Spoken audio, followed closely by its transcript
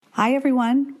Hi,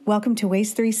 everyone. Welcome to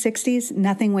Waste 360's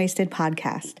Nothing Wasted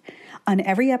podcast. On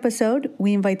every episode,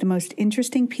 we invite the most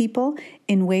interesting people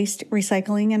in waste,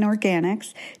 recycling, and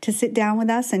organics to sit down with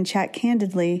us and chat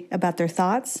candidly about their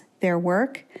thoughts, their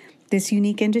work, this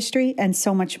unique industry, and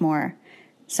so much more.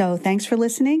 So thanks for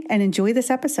listening and enjoy this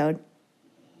episode.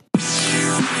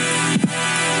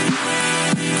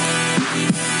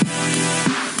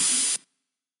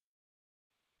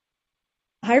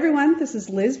 Hi, everyone. This is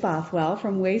Liz Bothwell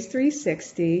from Waste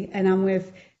 360, and I'm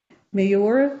with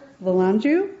Mayur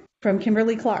Valanju from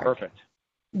Kimberly-Clark. Perfect.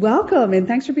 Welcome, and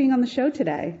thanks for being on the show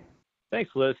today.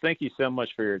 Thanks, Liz. Thank you so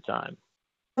much for your time.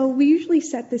 Oh, we usually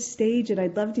set the stage, and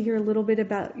I'd love to hear a little bit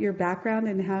about your background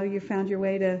and how you found your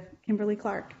way to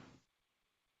Kimberly-Clark.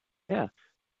 Yeah.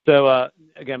 So,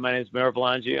 again, my name is Mayur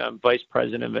Valanju. I'm Vice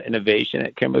President of Innovation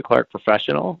at Kimberly-Clark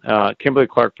Professional.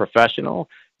 Kimberly-Clark Professional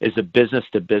is a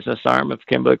business-to-business arm of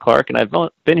Kimberly-Clark, and I've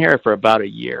been here for about a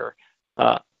year.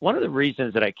 One of the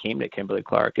reasons that I came to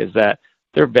Kimberly-Clark is that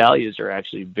their values are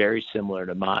actually very similar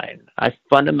to mine. I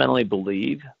fundamentally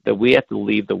believe that we have to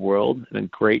leave the world in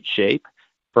great shape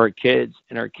for our kids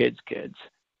and our kids' kids.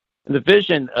 And the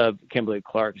vision of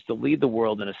Kimberly-Clark is to lead the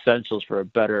world in essentials for a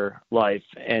better life.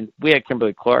 And we at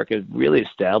Kimberly-Clark have really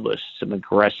established some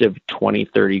aggressive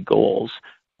 2030 goals.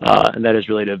 And that is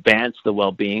really to advance the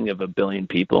well-being of 1 billion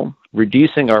people,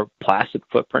 reducing our plastic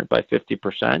footprint by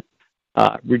 50%,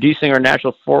 reducing our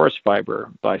natural forest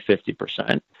fiber by 50%,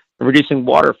 and reducing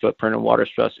water footprint in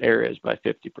water-stressed areas by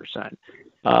 50%.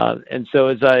 And so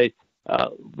as I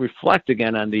reflect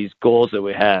again on these goals that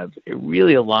we have, it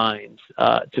really aligns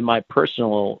to my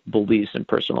personal beliefs and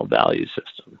personal value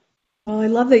system. Well, I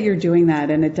love that you're doing that,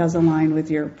 and it does align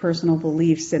with your personal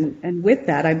beliefs. And with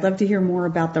that, I'd love to hear more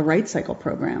about the Right Cycle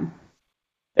program.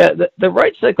 Yeah, the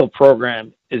Right Cycle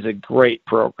program is a great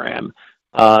program.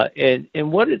 And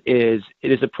what it is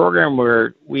a program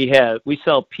where we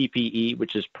sell PPE,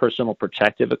 which is personal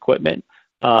protective equipment.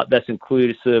 That's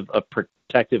inclusive of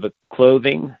protective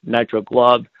clothing, nitrile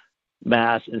glove,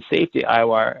 mask, and safety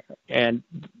eyewear. And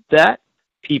that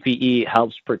PPE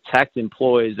helps protect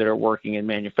employees that are working in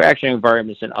manufacturing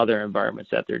environments and other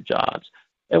environments at their jobs.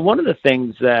 And one of the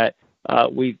things that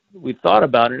we thought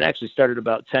about, and actually started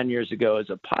about 10 years ago as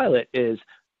a pilot, is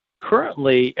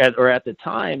currently, at the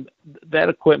time, that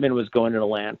equipment was going into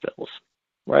landfills,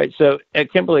 right? So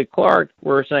at Kimberly-Clark,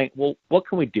 we're saying, well, what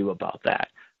can we do about that,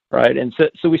 right? And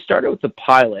so we started with the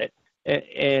pilot,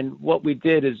 and what we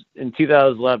did is in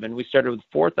 2011, we started with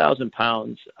 4,000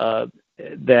 pounds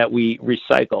that we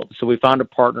recycled. So we found a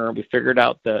partner, and we figured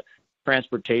out the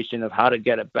transportation of how to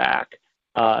get it back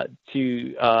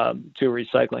to a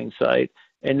recycling site.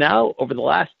 And now, over the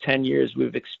last 10 years,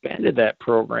 we've expanded that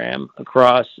program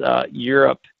across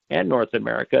Europe and North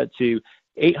America to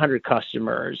 800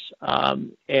 customers,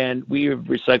 and we have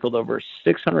recycled over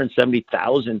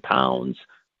 670,000 pounds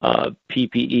of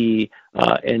PPE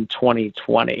in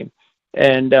 2020.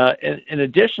 And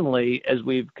additionally, as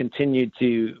we've continued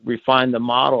to refine the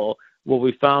model, what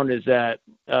we found is that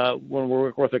when we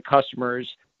work with our customers,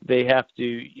 they have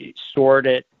to sort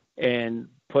it and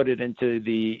put it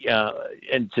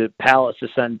into pallets to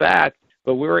send back.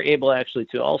 But we were able actually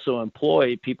to also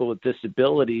employ people with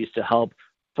disabilities to help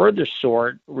further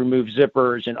sort, remove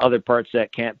zippers and other parts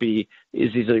that can't be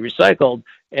as easily recycled,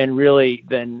 and really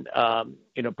then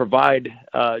provide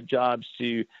jobs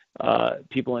to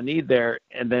people in need there,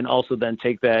 and then also then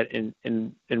take that and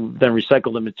then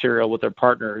recycle the material with their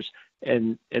partners,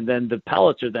 and then the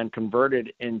pellets are then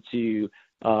converted into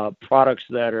products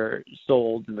that are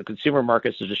sold in the consumer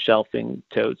markets, such as shelving,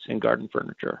 totes, and garden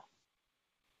furniture.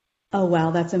 Oh,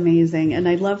 wow, that's amazing. And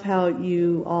I love how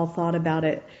you all thought about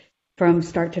it from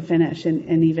start to finish,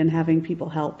 and even having people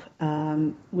help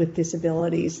with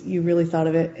disabilities. You really thought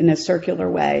of it in a circular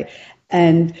way.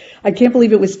 And I can't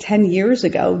believe it was 10 years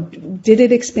ago. Did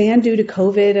it expand due to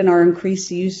COVID and our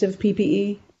increased use of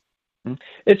PPE?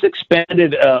 It's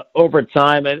expanded over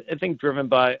time, I think driven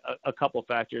by a couple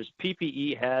factors.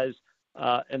 PPE has,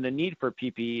 and the need for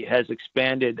PPE has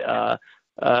expanded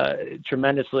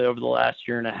tremendously over the last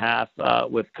year and a half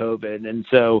with COVID. And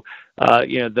so,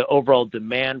 the overall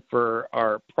demand for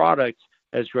our products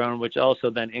has grown, which also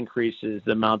then increases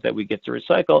the amount that we get to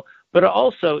recycle. But it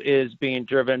also is being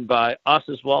driven by us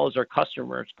as well as our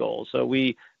customers' goals. So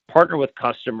we partner with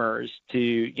customers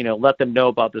to, let them know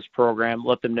about this program,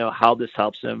 let them know how this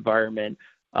helps the environment.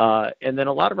 And then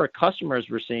a lot of our customers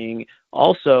we're seeing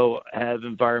also have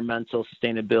environmental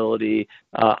sustainability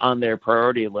on their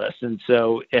priority list. And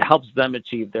so it helps them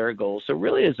achieve their goals. So it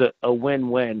really is a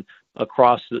win-win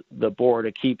across the board.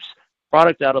 It keeps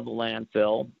product out of the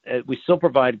landfill. We still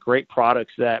provide great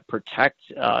products that protect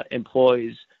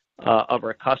employees of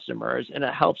our customers, and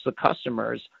it helps the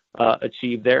customers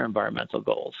achieve their environmental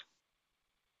goals.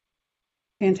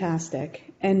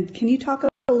 Fantastic. And can you talk a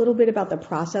little bit about the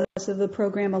process of the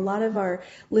program? A lot of our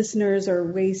listeners are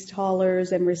waste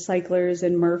haulers and recyclers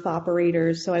and MRF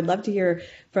operators, so I'd love to hear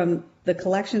from the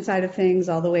collection side of things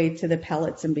all the way to the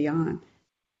pellets and beyond.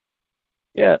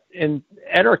 Yeah, and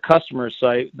at our customer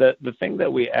site, the thing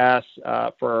that we ask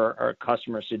for our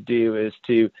customers to do is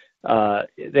they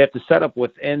have to set up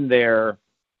within their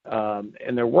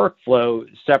in their workflow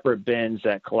separate bins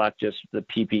that collect just the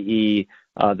PPE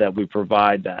that we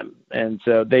provide them. And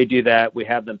so they do that. We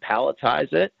have them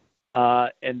palletize it,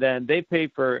 and then they pay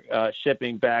for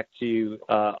shipping back to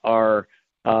our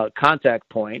contact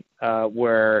point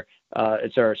where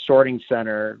it's our sorting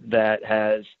center that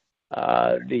has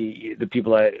the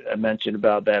people I mentioned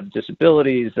about that have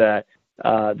disabilities that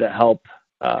help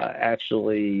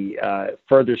actually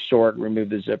further sort, remove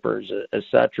the zippers, et.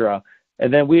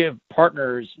 And then we have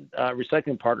partners,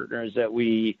 recycling partners that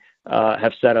we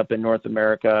have set up in North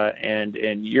America and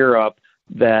in Europe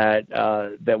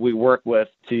that we work with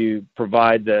to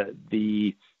provide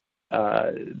the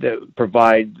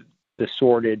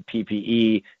sorted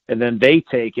PPE, and then they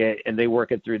take it and they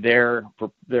work it through their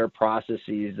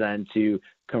processes then to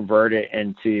convert it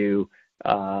into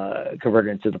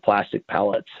the plastic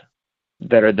pellets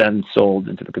that are then sold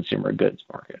into the consumer goods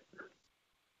market.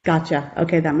 Gotcha.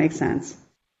 Okay, that makes sense.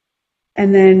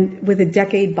 And then with a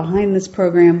decade behind this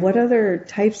program, what other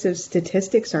types of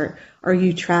statistics are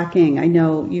you tracking? I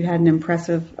know you had an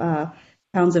impressive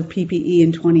pounds of PPE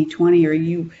in 2020. Are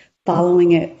you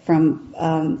following it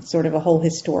from sort of a whole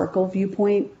historical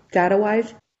viewpoint,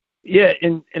 data-wise? Yeah,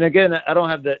 and again, I don't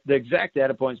have the exact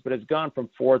data points, but it's gone from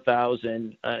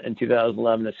 4,000 in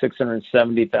 2011 to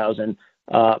 670,000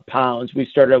 pounds. We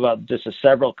started about just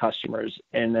several customers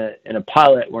in a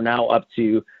pilot. We're now up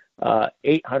to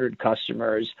 800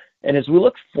 customers. And as we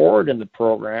look forward in the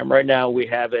program, right now we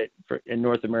have it in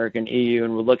North America and EU,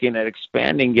 and we're looking at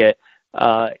expanding it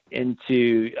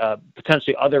into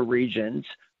potentially other regions,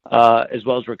 as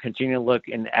well as we're continuing to look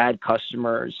and add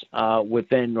customers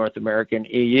within North America and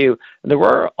EU. And then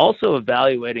we're also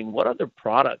evaluating what other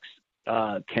products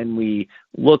can we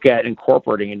look at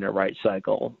incorporating into Right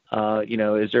Cycle.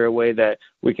 Is there a way that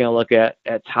we can look at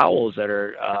towels that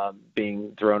are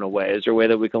being thrown away? Is there a way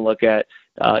that we can look at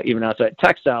even outside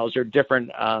textiles or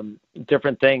different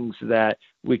things that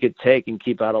we could take and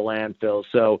keep out of landfill?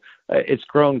 So it's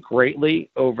grown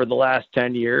greatly over the last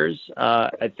 10 years.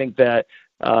 I think that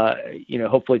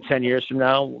hopefully 10 years from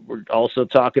now, we're also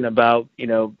talking about,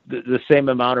 the same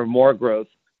amount or more growth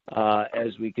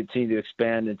as we continue to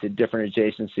expand into different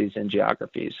adjacencies and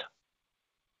geographies.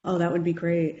 Oh, that would be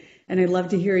great. And I'd love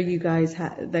to hear you guys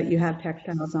that you have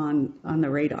textiles on the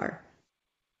radar.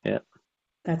 Yeah.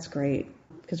 That's great,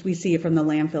 because we see it from the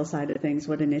landfill side of things,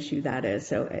 what an issue that is.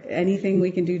 So anything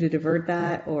we can do to divert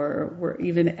that, or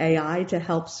even AI to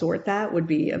help sort that, would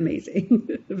be amazing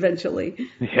eventually.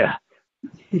 Yeah.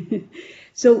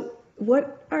 So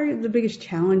what are the biggest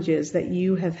challenges that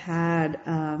you have had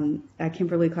at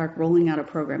Kimberly-Clark rolling out a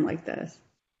program like this?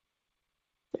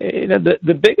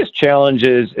 The biggest challenge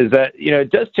is that,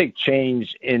 it does take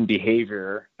change in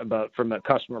behavior from a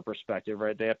customer perspective,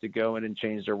 right? They have to go in and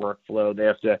change their workflow. They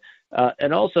have to,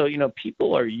 and also,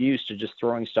 people are used to just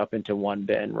throwing stuff into one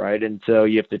bin, right? And so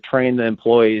you have to train the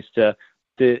employees to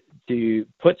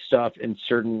put stuff in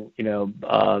certain,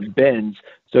 bins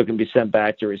so it can be sent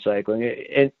back to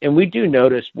recycling. And we do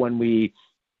notice when we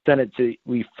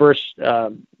first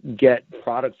get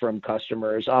product from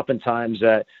customers, oftentimes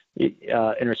that in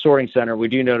our sorting center, we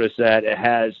do notice that it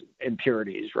has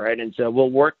impurities, right? And so we'll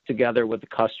work together with the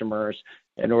customers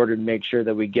in order to make sure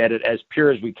that we get it as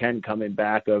pure as we can coming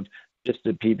back of just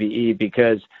the PPE,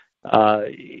 because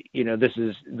this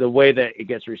is the way that it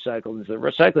gets recycled into the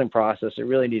recycling process. It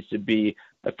really needs to be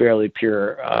a fairly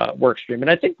pure work stream,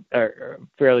 and I think a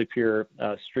fairly pure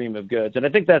stream of goods. And I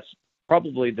think that's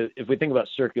probably if we think about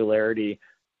circularity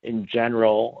in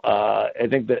general, I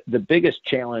think that the biggest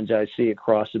challenge I see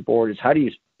across the board is how do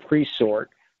you pre-sort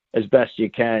as best you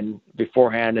can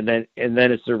beforehand, and then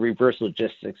it's the reverse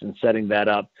logistics and setting that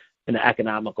up in an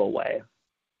economical way.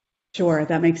 Sure,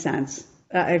 that makes sense.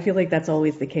 I feel like that's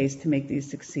always the case to make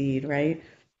these succeed, right?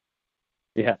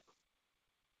 Yeah.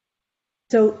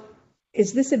 So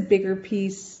is this a bigger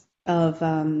piece of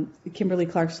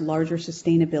Kimberly-Clark's larger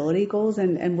sustainability goals,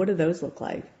 and what do those look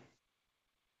like?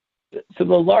 So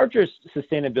the larger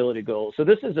sustainability goals, so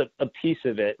this is a piece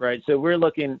of it, right? So we're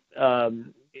looking,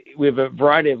 we have a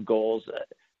variety of goals.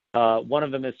 One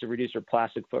of them is to reduce our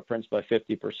plastic footprints by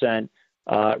 50%,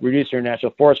 reduce our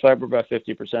natural forest fiber by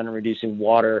 50%, and reducing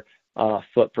water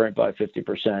footprint by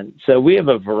 50%. So we have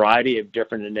a variety of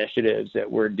different initiatives that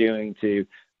we're doing to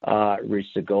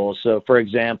reach the goals. So, for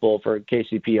example, for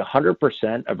KCP,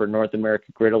 100% of our North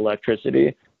American grid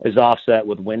electricity is offset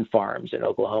with wind farms in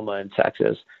Oklahoma and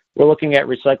Texas. We're looking at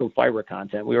recycled fiber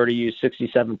content. We already use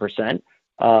 67%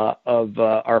 of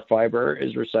our fiber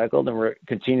is recycled, and we're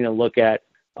continuing to look at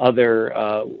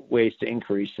other ways to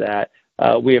increase that.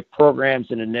 We have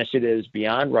programs and initiatives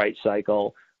beyond Right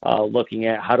Cycle, looking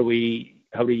at how do we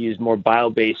use more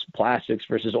bio-based plastics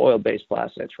versus oil-based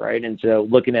plastics, right? And so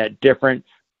looking at different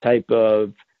type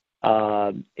of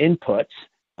inputs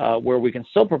where we can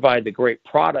still provide the great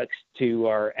products to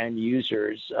our end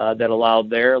users that allow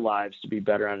their lives to be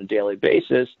better on a daily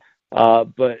basis,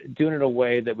 but doing it in a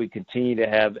way that we continue to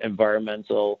have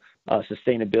environmental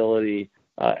sustainability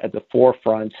at the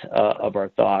forefront of our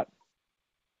thought.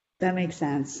 That makes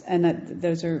sense. And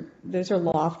those are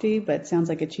lofty, but sounds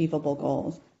like achievable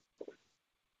goals.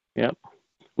 Yeah.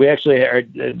 We actually are,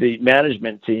 the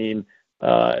management team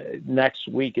next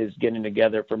week is getting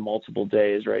together for multiple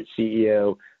days, right?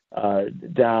 CEO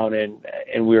down,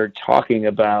 and we were talking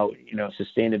about,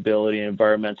 sustainability and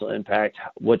environmental impact,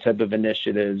 what type of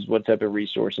initiatives, what type of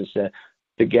resources to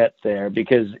get there.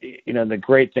 Because, the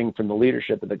great thing from the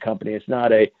leadership of the company, it's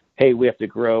not hey, we have to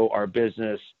grow our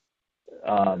business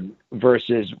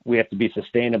versus we have to be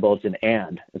sustainable. It's an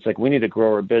and. It's like we need to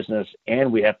grow our business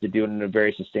and we have to do it in a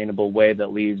very sustainable way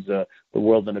that leaves the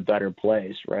world in a better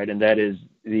place, right? And that is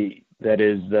the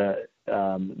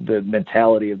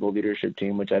mentality of the leadership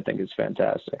team, which I think is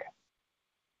fantastic.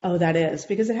 Oh, that is,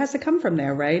 because it has to come from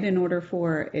there, right? In order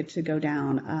for it to go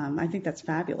down. I think that's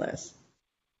fabulous.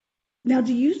 Now,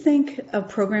 do you think a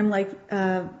program like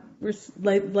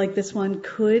this one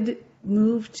could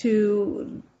move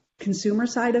to consumer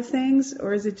side of things,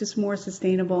 or is it just more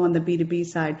sustainable on the B2B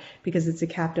side because it's a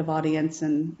captive audience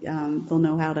and they'll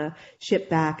know how to ship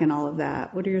back and all of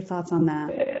that? What are your thoughts on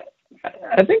that?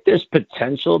 I think there's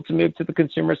potential to move to the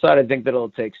consumer side. I think that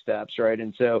it'll take steps, right?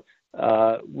 And so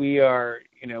we're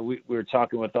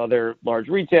talking with other large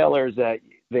retailers that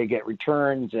they get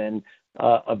returns and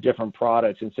of different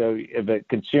products. And so if a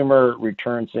consumer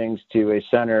returns things to a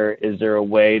center, is there a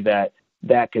way that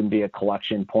can be a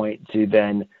collection point to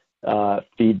then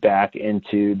feedback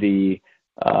into the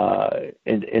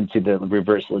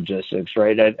reverse logistics,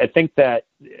 right? I think that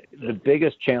the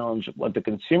biggest challenge with the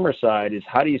consumer side is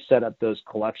how do you set up those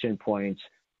collection points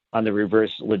on the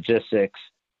reverse logistics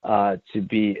to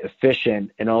be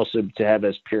efficient and also to have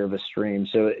as pure of a stream.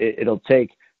 So it'll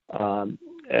take an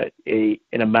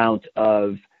amount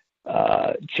of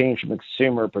change from a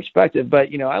consumer perspective. But,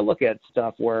 I look at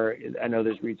stuff where I know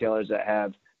there's retailers that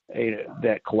have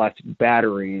that collect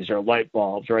batteries or light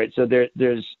bulbs, right? So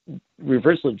there's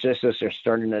reverse logistics are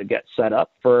starting to get set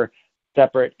up for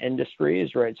separate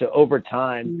industries, right? So over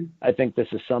time, I think this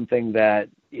is something that,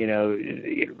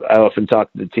 I often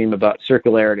talk to the team about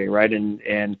circularity, right?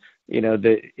 And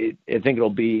I think it'll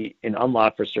be an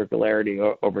unlock for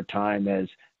circularity over time as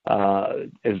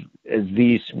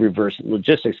these reverse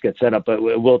logistics get set up, but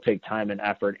it will take time and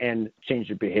effort and change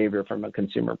the behavior from a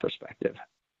consumer perspective.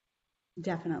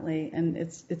 Definitely, and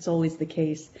it's always the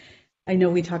case. I know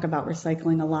we talk about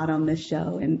recycling a lot on this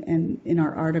show and in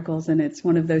our articles, and it's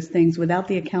one of those things without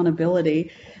the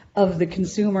accountability of the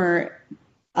consumer,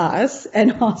 us,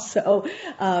 and also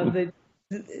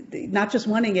not just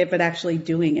wanting it, but actually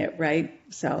doing it, right?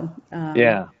 So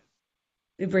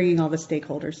bringing all the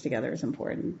stakeholders together is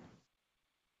important.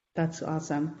 That's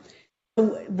awesome.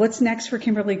 So what's next for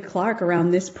Kimberly-Clark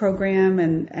around this program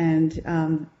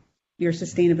and your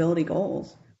sustainability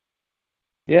goals?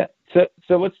 Yeah.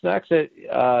 So what's next is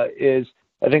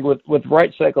I think with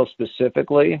Right Cycle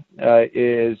specifically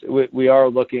is we are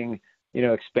looking,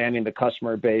 expanding the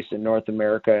customer base in North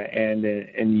America and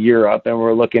in Europe, and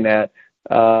we're looking at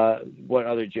what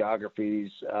other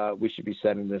geographies we should be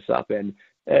setting this up in.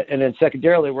 And then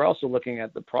secondarily, we're also looking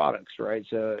at the products, right?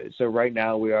 So right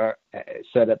now we are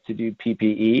set up to do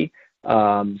PPE.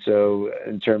 So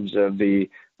in terms of the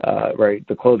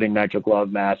clothing, nitrile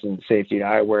glove masks, and safety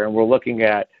eyewear, and we're looking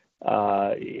at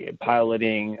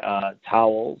piloting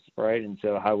towels, right? And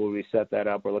so how will we set that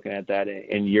up? We're looking at that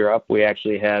in Europe. We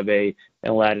actually have in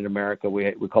Latin America,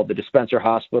 we call the dispenser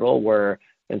hospital, where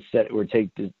instead we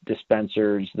take the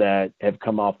dispensers that have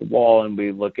come off the wall and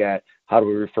we look at how do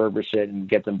we refurbish it and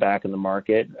get them back in the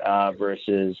market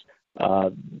versus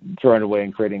throwing away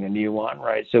and creating a new one,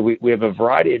 right? So we have a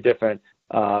variety of different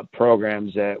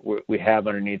programs that we have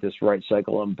underneath this Right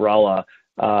Cycle umbrella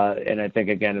And I think,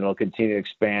 again, it'll continue to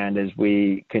expand as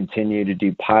we continue to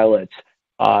do pilots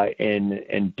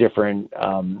in different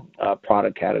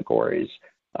product categories.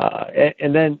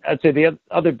 And then I'd say the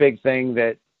other big thing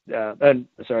that,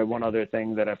 one other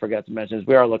thing that I forgot to mention is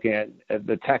we are looking at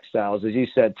the textiles. As you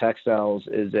said, textiles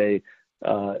is a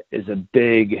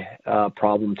big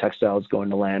problem. Textiles going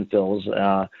to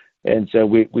landfills, and so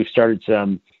we've started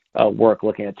some work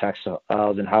looking at textiles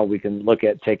and how we can look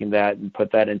at taking that and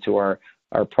put that into our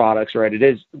products. Right, it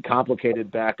is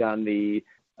complicated back on the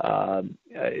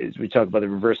as we talk about the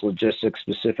reverse logistics,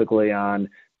 specifically on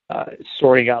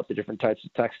sorting out the different types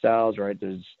of textiles. Right,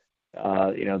 there's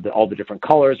all the different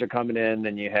colors are coming in.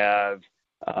 Then you have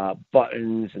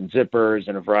buttons and zippers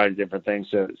and a variety of different things.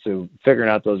 So figuring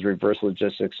out those reverse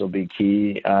logistics will be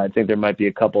key. I think there might be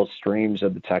a couple of streams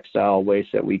of the textile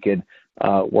waste that we could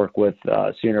work with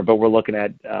sooner, but we're looking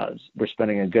at, we're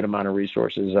spending a good amount of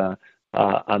resources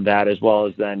on that, as well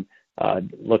as then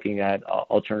looking at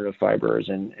alternative fibers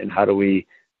and how do we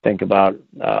think about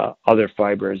other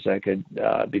fibers that could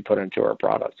be put into our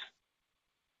products.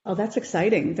 Oh, that's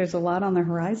exciting. There's a lot on the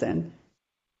horizon.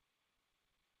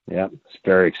 Yeah, it's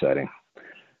very exciting.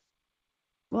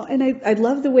 Well, and I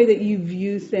love the way that you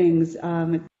view things.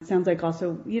 It sounds like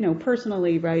also,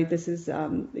 personally, right, this is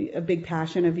a big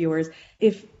passion of yours.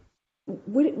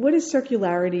 What does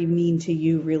circularity mean to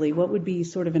you, really? What would be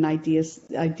sort of an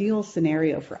ideal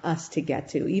scenario for us to get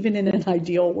to, even in an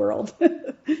ideal world?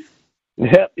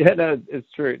 Yeah, no,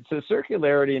 it's true. So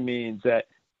circularity means that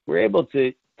we're able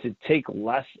to take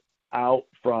less out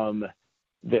from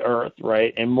the earth,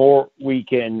 right? And more we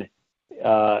can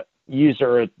use the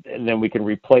earth, and then we can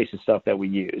replace the stuff that we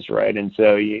use, right? And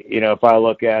so, if I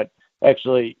look at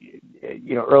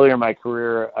earlier in my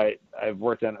career, I've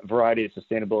worked on a variety of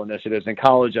sustainable initiatives. In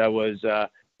college, I was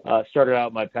started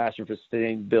out, my passion for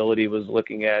sustainability was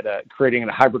looking at creating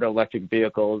a hybrid electric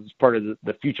vehicle as part of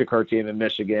the Future Car team in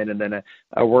Michigan. And then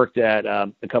I worked at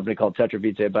a company called Tetra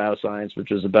Vitae Bioscience,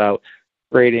 which was about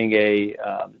creating a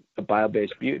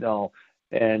bio-based butanol.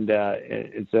 And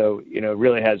so, it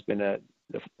really has been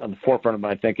on the forefront of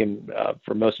my thinking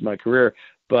for most of my career.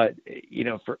 But,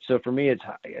 for me, it's,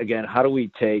 again, how do we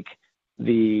take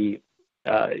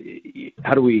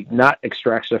how do we not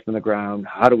extract stuff from the ground?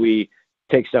 How do we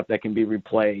take stuff that can be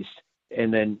replaced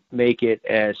and then make it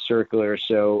as circular?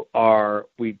 So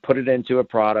we put it into a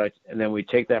product, and then we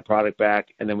take that product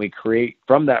back, and then we create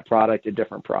from that product a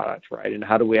different product, right? And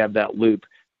how do we have that loop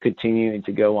continuing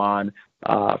to go on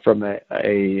from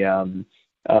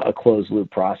a closed loop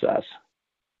process?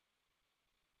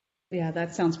 Yeah,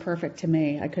 that sounds perfect to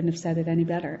me. I couldn't have said it any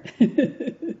better.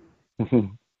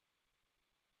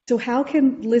 So how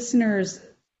can listeners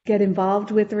get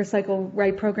involved with the Recycle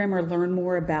Right program or learn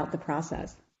more about the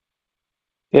process?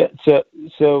 Yeah, so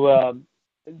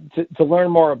to learn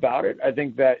more about it, I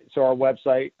think that, our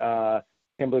website,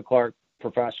 Kimberly-Clark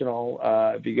Professional,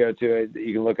 if you go to it,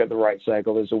 you can look at the Right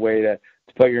Cycle. There's a way to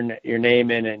put your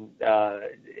name in, and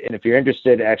if you're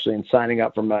interested actually in signing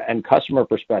up from an end customer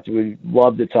perspective, we'd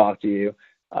love to talk to you.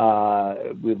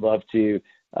 We'd love to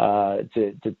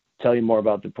tell you more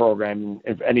about the program,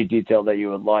 if any detail that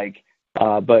you would like.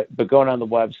 But going on the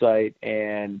website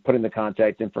and putting the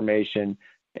contact information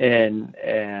in,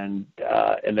 and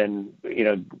then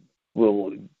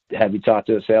we'll have you talk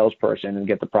to a salesperson and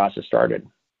get the process started.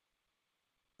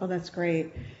 Oh, that's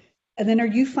great. And then, are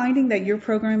you finding that your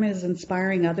program is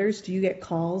inspiring others? Do you get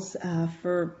calls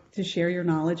to share your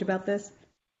knowledge about this?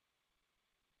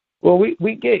 Well,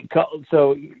 we get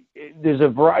so there's a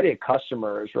variety of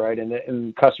customers, right?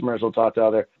 And customers will talk to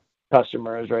other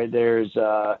customers, right? There's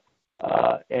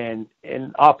and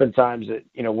oftentimes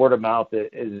word of mouth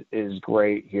is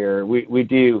great here. We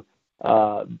do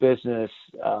business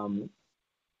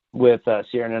with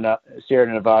Sierra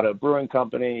Nevada Brewing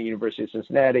Company, University of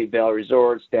Cincinnati, Vail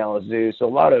Resorts, Dallas Zoo. So a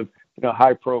lot of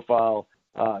high profile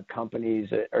companies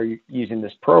that are using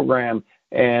this program,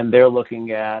 and they're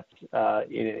looking at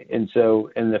and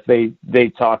if they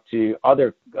talk to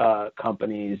other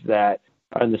companies that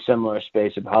are in the similar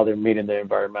space of how they're meeting their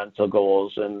environmental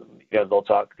goals, and they'll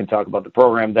can talk about the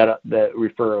program. That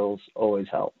referrals always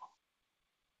help.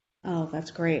 Oh,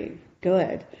 that's great.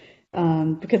 Good.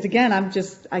 Because again,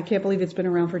 I can't believe it's been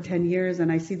around for 10 years, and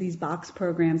I see these box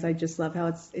programs. I just love how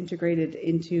it's integrated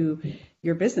into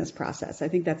your business process. I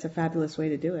think that's a fabulous way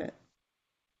to do it.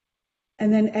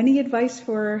 And then, any advice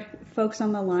for folks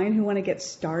on the line who want to get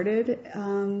started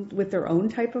with their own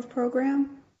type of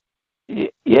program?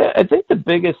 Yeah, I think the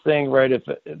biggest thing, right, if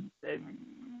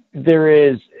there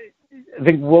is, I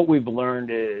think what we've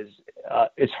learned is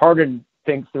it's hard to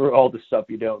think through all the stuff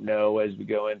you don't know as we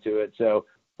go into it. So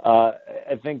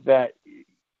I think that,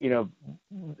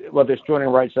 whether it's joining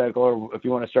Right Cycle or if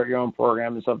you want to start your own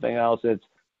program and something else, it's,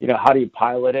 how do you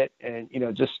pilot it? And,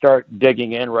 just start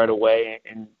digging in right away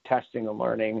and testing and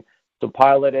learning. So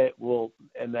pilot it,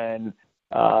 and then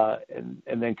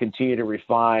continue to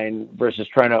refine versus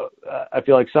trying to, I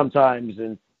feel like sometimes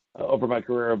over my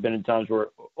career, I've been in times where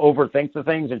I overthink the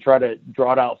things and try to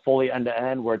draw it out fully end to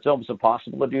end, where it's almost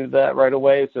impossible to do that right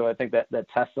away. So I think that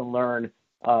test and learn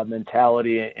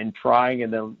mentality and trying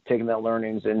and then taking that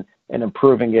learnings and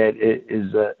improving it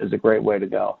is a great way to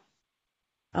go.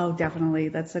 Oh, definitely.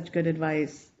 That's such good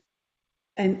advice.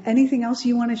 And anything else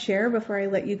you want to share before I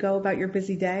let you go about your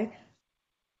busy day?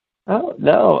 Oh,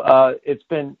 no. It's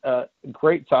been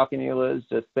great talking to you, Liz.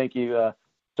 Just thank you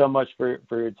so much for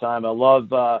your time. I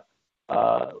love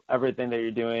everything that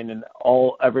you're doing and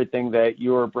everything that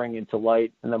you're bringing to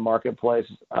light in the marketplace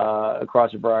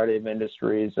across a variety of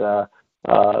industries. I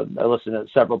listened to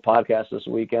several podcasts this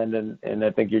weekend, and I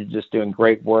think you're just doing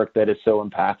great work that is so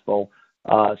impactful.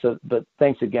 But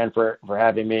thanks again for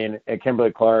having me. And at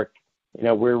Kimberly-Clark,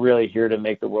 we're really here to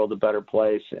make the world a better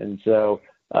place. And so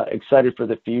excited for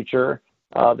the future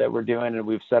that we're doing. And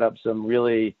we've set up some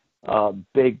really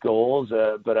big goals,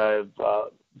 but I have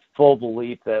full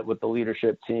belief that with the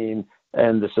leadership team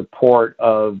and the support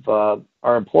of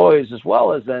our employees, as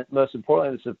well as, most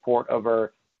importantly, the support of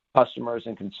our customers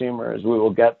and consumers, we will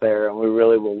get there, and we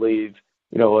really will leave,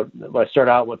 what I start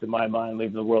out with in my mind,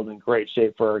 leave the world in great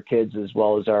shape for our kids as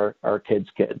well as our kids'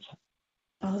 kids.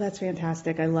 Oh, that's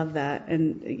fantastic. I love that.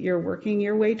 And you're working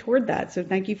your way toward that. So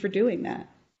thank you for doing that.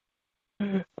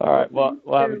 All right. Well,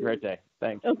 have a great day.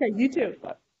 Thanks. Okay, you too.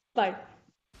 Bye. Bye.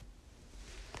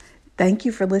 Thank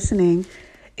you for listening.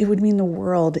 It would mean the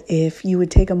world if you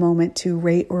would take a moment to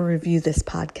rate or review this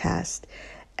podcast.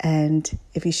 And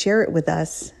if you share it with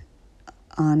us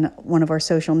on one of our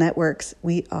social networks,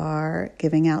 we are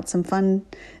giving out some fun,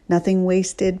 nothing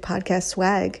wasted podcast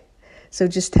swag. So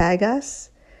just tag us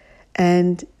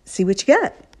and see what you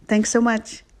get. Thanks so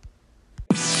much.